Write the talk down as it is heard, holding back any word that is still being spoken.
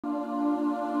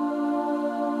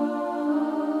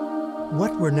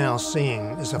What we're now seeing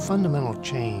is a fundamental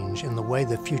change in the way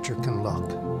the future can look.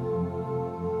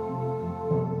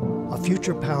 A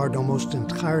future powered almost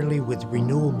entirely with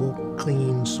renewable,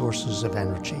 clean sources of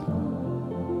energy.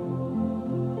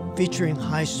 Featuring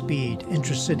high-speed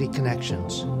intracity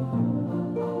connections.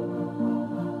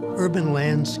 Urban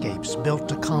landscapes built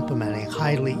to complement a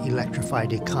highly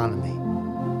electrified economy.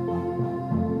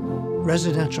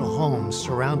 Residential homes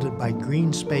surrounded by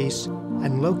green space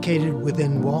and located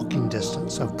within walking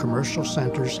distance of commercial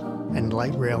centers and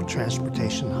light rail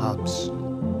transportation hubs.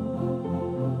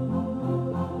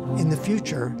 In the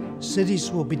future, cities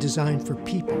will be designed for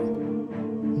people,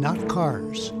 not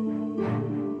cars.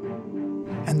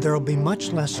 And there will be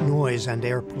much less noise and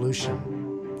air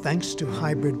pollution, thanks to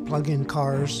hybrid plug-in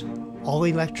cars,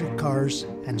 all-electric cars,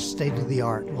 and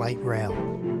state-of-the-art light rail.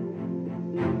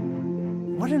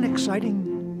 What an exciting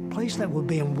place that will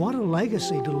be, and what a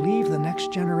legacy to leave the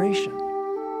next generation.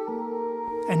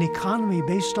 An economy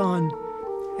based on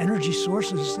energy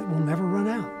sources that will never run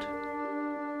out.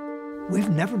 We've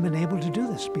never been able to do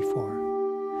this before.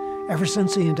 Ever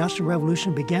since the Industrial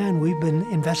Revolution began, we've been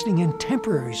investing in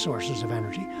temporary sources of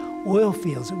energy. Oil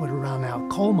fields that would run out,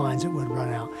 coal mines that would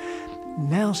run out.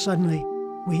 Now suddenly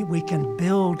we can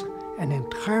build an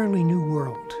entirely new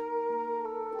world.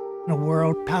 A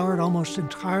world powered almost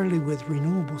entirely with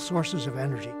renewable sources of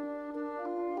energy.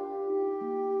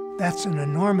 That's an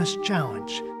enormous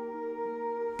challenge,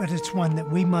 but it's one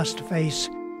that we must face,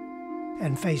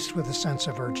 and face with a sense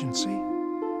of urgency.